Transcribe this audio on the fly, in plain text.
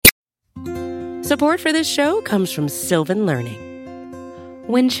Support for this show comes from Sylvan Learning.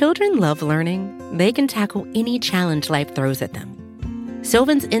 When children love learning, they can tackle any challenge life throws at them.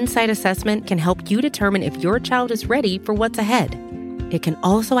 Sylvan's Insight Assessment can help you determine if your child is ready for what's ahead. It can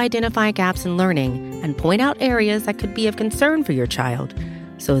also identify gaps in learning and point out areas that could be of concern for your child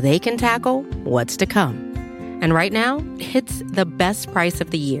so they can tackle what's to come. And right now, it's the best price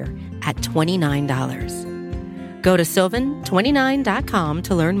of the year at $29. Go to sylvan29.com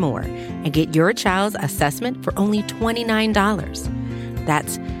to learn more and get your child's assessment for only $29.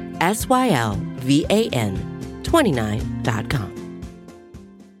 That's SYLVAN 29.com.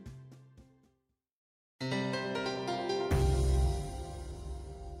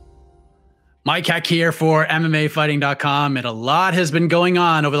 Mike Heck here for MMAfighting.com, and a lot has been going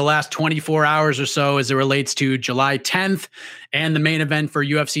on over the last 24 hours or so as it relates to July 10th and the main event for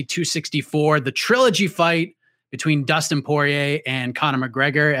UFC 264, the trilogy fight between Dustin Poirier and Conor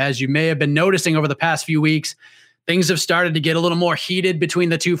McGregor. As you may have been noticing over the past few weeks, things have started to get a little more heated between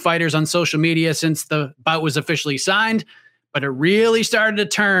the two fighters on social media since the bout was officially signed. But it really started to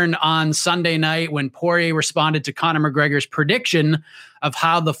turn on Sunday night when Poirier responded to Conor McGregor's prediction of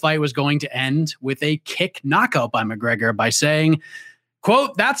how the fight was going to end with a kick knockout by McGregor by saying,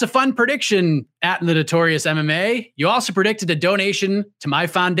 quote, "That's a fun prediction at the Notorious MMA. You also predicted a donation to my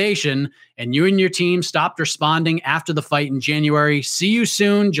foundation, and you and your team stopped responding after the fight in January. See you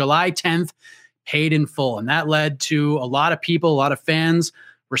soon, July 10th, paid in full." And that led to a lot of people, a lot of fans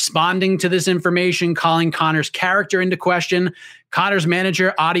responding to this information, calling Conor's character into question. Conor's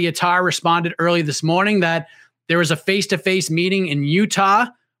manager, Adi Attar, responded early this morning that there was a face-to-face meeting in Utah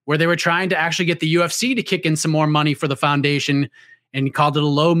where they were trying to actually get the UFC to kick in some more money for the foundation, and he called it a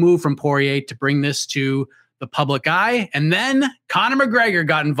low move from Poirier to bring this to the public eye. And then Conor McGregor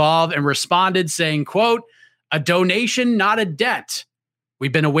got involved and responded saying, quote, "A donation, not a debt.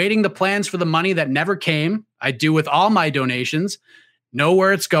 We've been awaiting the plans for the money that never came. I do with all my donations. Know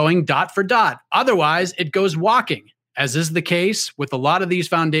where it's going, dot for dot. Otherwise, it goes walking. As is the case with a lot of these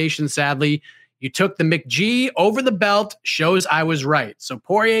foundations, sadly, you took the McG over the belt, shows I was right." So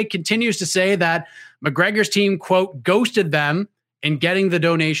Poirier continues to say that McGregor's team, quote, "ghosted them in getting the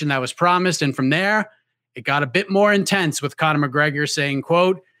donation that was promised." And from there, it got a bit more intense with Conor McGregor saying,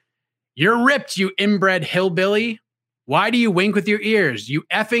 quote, "You're ripped, you inbred hillbilly. Why do you wink with your ears? You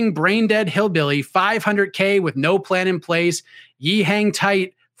effing brain-dead hillbilly, 500K with no plan in place. Ye hang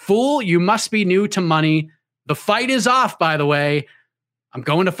tight. Fool, you must be new to money. The fight is off, by the way. I'm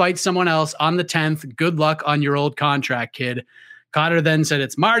going to fight someone else on the 10th. Good luck on your old contract, kid." Conor then said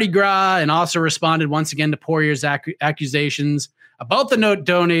it's Mardi Gras and also responded once again to Poirier's accusations about the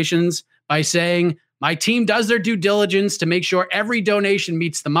donations by saying, "My team does their due diligence to make sure every donation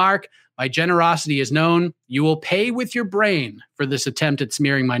meets the mark. My generosity is known. You will pay with your brain for this attempt at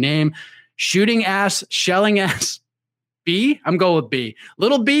smearing my name. Shooting ass, shelling ass. B? I'm going with B.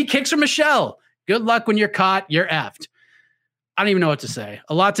 Little B kicks from Michelle. Good luck when you're caught. You're effed." I don't even know what to say.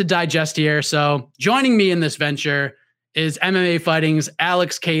 A lot to digest here. So joining me in this venture is MMA Fighting's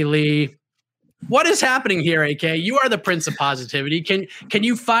Alex K. Lee. What is happening here, AK? You are the Prince of Positivity. Can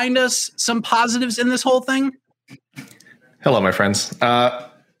you find us some positives in this whole thing? Hello, my friends.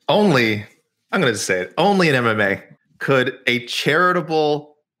 Only in MMA could a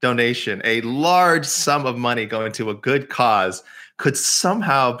charitable donation, a large sum of money going to a good cause, could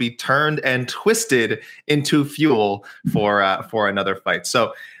somehow be turned and twisted into fuel for another fight.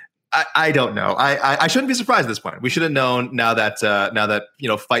 So I don't know. I shouldn't be surprised at this point. We should have known now that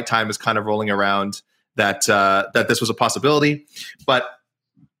fight time is kind of rolling around that this was a possibility. But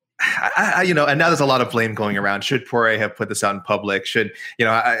and now there's a lot of blame going around. Should Poirier have put this out in public? Should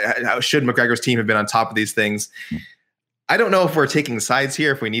McGregor's team have been on top of these things? I don't know if we're taking sides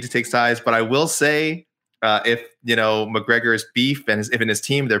here, if we need to take sides, but I will say if McGregor's beef and if in his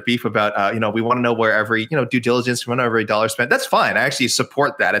team their beef about we want to know where every due diligence, we want to know every dollar spent. That's fine. I actually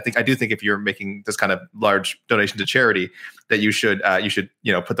support that. I do think if you're making this kind of large donation to charity, that you should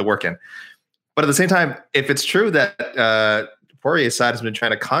put the work in. But at the same time, if it's true that Poirier's side has been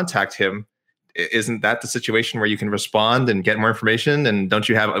trying to contact him, isn't that the situation where you can respond and get more information? And don't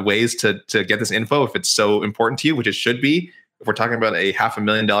you have ways to get this info if it's so important to you, which it should be, if we're talking about a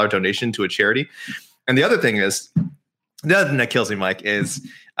 $500,000 donation to a charity? And the other thing that kills me, Mike, is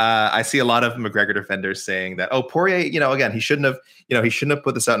I see a lot of McGregor defenders saying that, oh, Poirier, again, he shouldn't have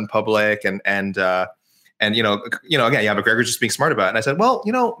put this out in public and McGregor's just being smart about it. And I said, well,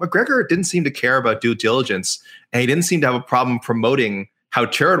 McGregor didn't seem to care about due diligence, and he didn't seem to have a problem promoting how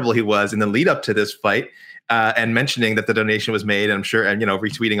charitable he was in the lead up to this fight, and mentioning that the donation was made. And I'm sure, and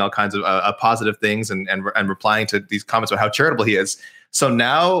retweeting all kinds of positive things and replying to these comments about how charitable he is. So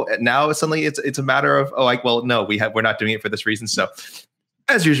now suddenly it's a matter of, no, we're not doing it for this reason. So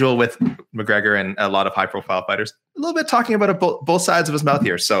as usual with McGregor and a lot of high profile fighters, a little bit talking about both sides of his mouth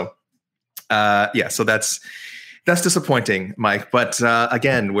here. So so that's disappointing, Mike. But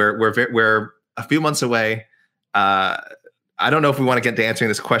again, we're a few months away. I don't know if we want to get to answering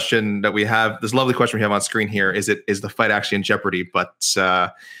this question that we have, this lovely question we have on screen here. Is the fight actually in jeopardy? But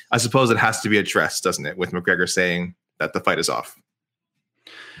I suppose it has to be addressed, doesn't it? With McGregor saying that the fight is off.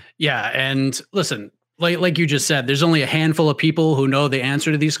 Yeah. And listen, like you just said, there's only a handful of people who know the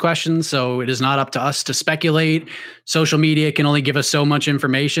answer to these questions. So it is not up to us to speculate. Social media can only give us so much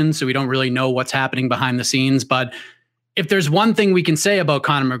information. So we don't really know what's happening behind the scenes. But if there's one thing we can say about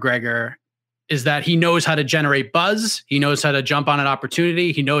Conor McGregor, is that he knows how to generate buzz. He knows how to jump on an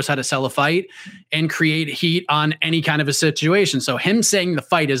opportunity. He knows how to sell a fight and create heat on any kind of a situation. So him saying the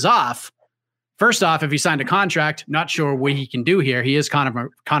fight is off, first off, if he signed a contract, not sure what he can do here. He is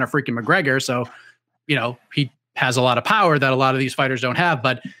Conor freaking McGregor. So, he has a lot of power that a lot of these fighters don't have.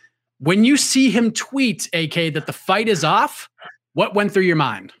 But when you see him tweet, AK, that the fight is off, what went through your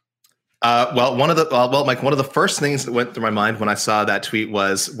mind? Mike, one of the first things that went through my mind when I saw that tweet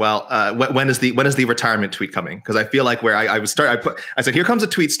was, when is the retirement tweet coming? Because I feel like I said, here comes a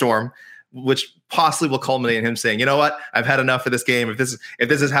tweet storm, which possibly will culminate in him saying, you know what, I've had enough of this game. If this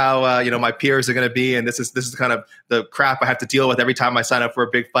is how my peers are going to be, and this is kind of the crap I have to deal with every time I sign up for a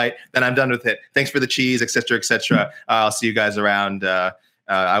big fight, then I'm done with it. Thanks for the cheese, etc., etc. I'll see you guys around.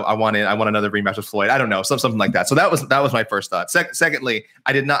 I want another rematch with Floyd. I don't know, something like that. So that was my first thought. Secondly,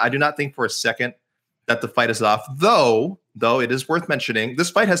 I do not think for a second that the fight is off, though it is worth mentioning this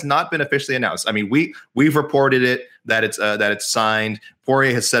fight has not been officially announced. I mean, we've reported it that it's signed.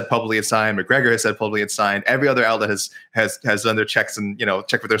 Poirier has said publicly it's signed. McGregor has said publicly it's signed. Every other outlet has done their checks and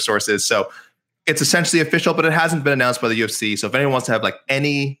checked with their sources. So it's essentially official, but it hasn't been announced by the UFC. So if anyone wants to have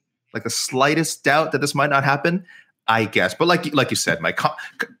the slightest doubt that this might not happen, I guess. But like you said, my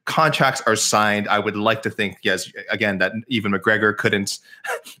contracts are signed. I would like to think, yes, again, that even McGregor couldn't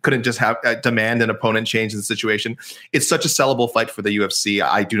just have demand an opponent change in the situation. It's such a sellable fight for the UFC.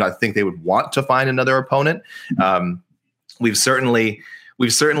 I do not think they would want to find another opponent. We've certainly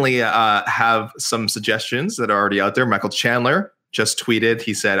have some suggestions that are already out there. Michael Chandler just tweeted.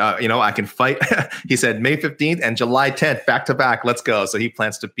 He said, I can fight. He said May 15th and July 10th, back to back. Let's go. So he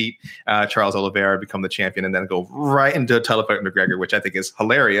plans to beat Charles Oliveira, become the champion, and then go right into a title fight with McGregor, which I think is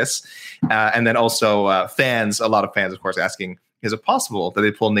hilarious. And then also a lot of fans, of course, asking, is it possible that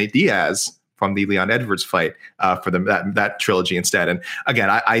they pull Nate Diaz from the Leon Edwards fight for that trilogy instead? And again,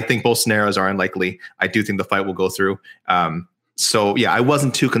 I think both scenarios are unlikely. I do think the fight will go through. So yeah, I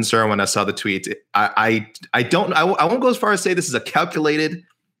wasn't too concerned when I saw the tweet. I won't go as far as say this is a calculated,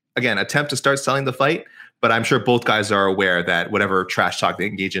 again, attempt to start selling the fight, but I'm sure both guys are aware that whatever trash talk they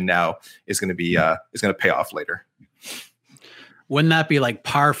engage in now is going to pay off later. Wouldn't that be like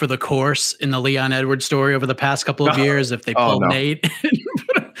par for the course in the Leon Edwards story over the past couple of years if they pulled Nate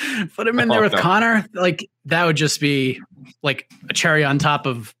and put him in there with Conor? Like that would just be like a cherry on top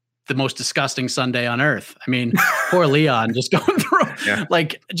of the most disgusting Sunday on earth. I mean, poor Leon just going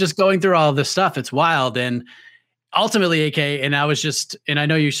through all of this stuff. It's wild. And ultimately, AK, and I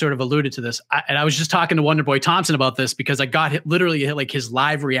know you sort of alluded to this, I was just talking to Wonderboy Thompson about this because I got literally his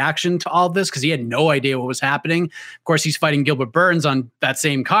live reaction to all of this because he had no idea what was happening. Of course, he's fighting Gilbert Burns on that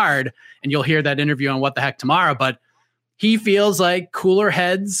same card, and you'll hear that interview on What the Heck tomorrow, but he feels like cooler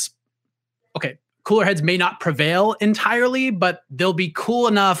heads may not prevail entirely, but they'll be cool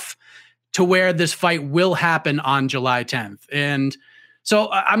enough to where this fight will happen on July 10th. And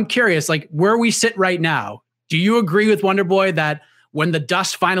so I'm curious, where we sit right now, do you agree with Wonderboy that when the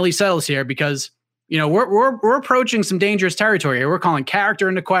dust finally settles here, because, we're approaching some dangerous territory here. We're calling character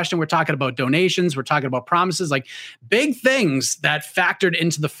into question. We're talking about donations. We're talking about promises, big things that factored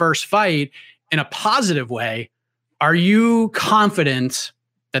into the first fight in a positive way. Are you confident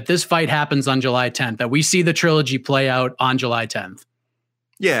that this fight happens on July 10th, that we see the trilogy play out on July 10th?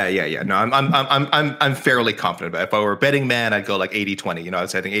 Yeah. No, I'm fairly confident about it. If I were a betting man, I'd go 80-20. I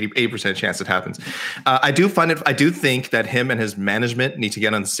think 80% chance it happens. I do think that him and his management need to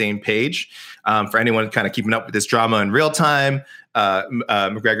get on the same page. For anyone kind of keeping up with this drama in real time,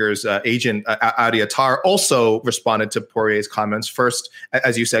 McGregor's agent, Adi Attar, also responded to Poirier's comments. First,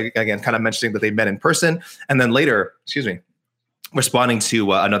 as you said, again, kind of mentioning that they met in person, and then later, responding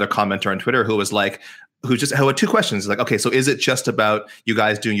to another commenter on Twitter who was who had two questions. Okay, so is it just about you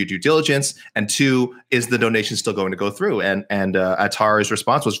guys doing your due diligence? And two, is the donation still going to go through? And Attar's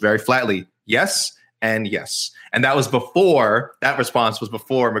response was very flatly, yes and yes. And that response was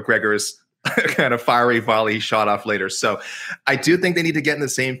before McGregor's kind of fiery volley shot off later. So I do think they need to get in the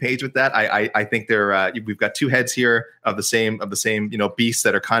same page with that. I think we've got two heads here of the same beasts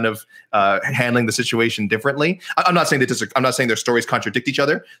that are kind of handling the situation differently. I'm not saying I'm not saying their stories contradict each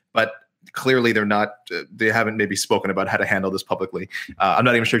other, but clearly they haven't maybe spoken about how to handle this publicly. I'm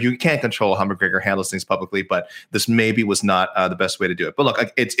not even sure if you can control how McGregor handles things publicly, but this maybe was not the best way to do it. But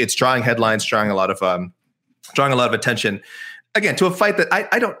look, it's drawing headlines, drawing a lot of attention. Again, to a fight that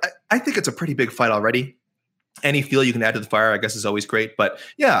I think it's a pretty big fight already. Any fuel you can add to the fire, I guess, is always great. But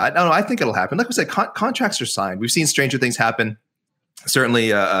yeah, I don't know. I think it'll happen. Like we said, contracts are signed. We've seen stranger things happen.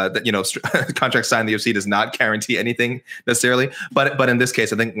 Certainly, contract signed in the UFC does not guarantee anything necessarily. But in this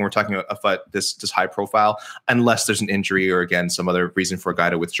case, I think when we're talking about a fight this high profile, unless there's an injury or again some other reason for a guy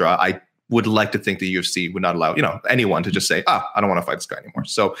to withdraw, I would like to think the UFC would not allow anyone to just say, I don't want to fight this guy anymore.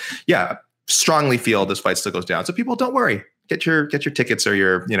 So yeah, strongly feel this fight still goes down. So people, don't worry. Get your tickets or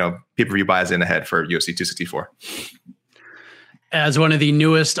your pay-per-view buys in ahead for UFC 264. As one of the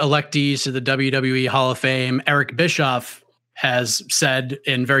newest electees to the WWE Hall of Fame, Eric Bischoff has said,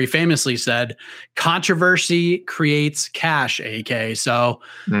 and very famously said, controversy creates cash, AK. So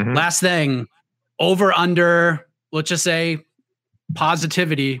last thing, over under, let's just say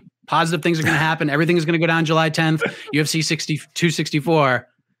positivity, positive things are going to happen. Everything is going to go down July 10th, UFC 264.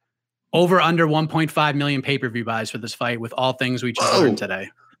 Over under 1.5 million pay-per-view buys for this fight with all things we just learned today.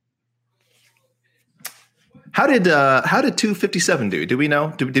 How did 257 do? Do we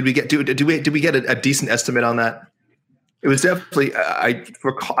know? Did we get a decent estimate on that? It was definitely I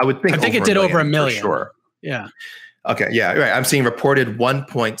think it did over a million. Sure. Yeah. Okay. Yeah. Right. I'm seeing reported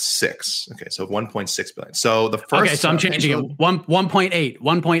 1.6. Okay. So 1.6 billion. So the first. Okay. So I'm changing it.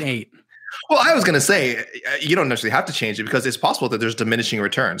 1.8. Well, I was going to say you don't necessarily have to change it because it's possible that there's diminishing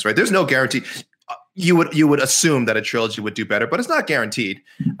returns, right? There's no guarantee. You would assume that a trilogy would do better, but it's not guaranteed.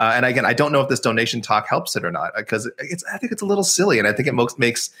 And again, I don't know if this donation talk helps it or not because I think it's a little silly, and I think it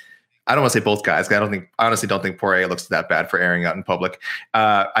makes. I don't want to say both guys. I honestly don't think Poirier looks that bad for airing out in public.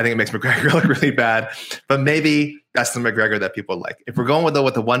 I think it makes McGregor look really bad, but maybe that's the McGregor that people like. If we're going with the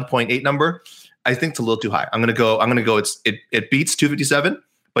 1.8 number, I think it's a little too high. I'm going to go. It beats 257.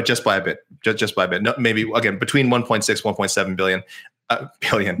 But just by a bit, just by a bit. No, maybe again between 1.6, 1.7 billion.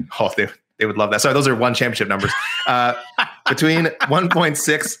 Billion. Oh, they would love that. Sorry, those are one championship numbers. Between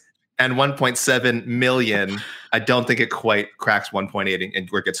 1.6 and 1.7 million, I don't think it quite cracks 1.8 and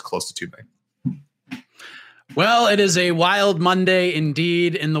where it gets close to 2 million. Well, it is a wild Monday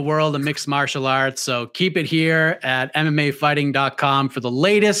indeed in the world of mixed martial arts. So keep it here at MMAfighting.com for the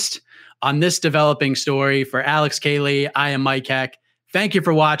latest on this developing story. For Alex Cayley, I am Mike Heck. Thank you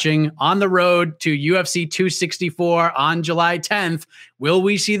for watching. On the road to UFC 264 on July 10th, will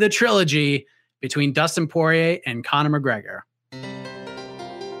we see the trilogy between Dustin Poirier and Conor McGregor?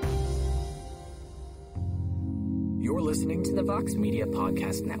 You're listening to the Vox Media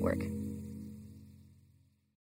Podcast Network.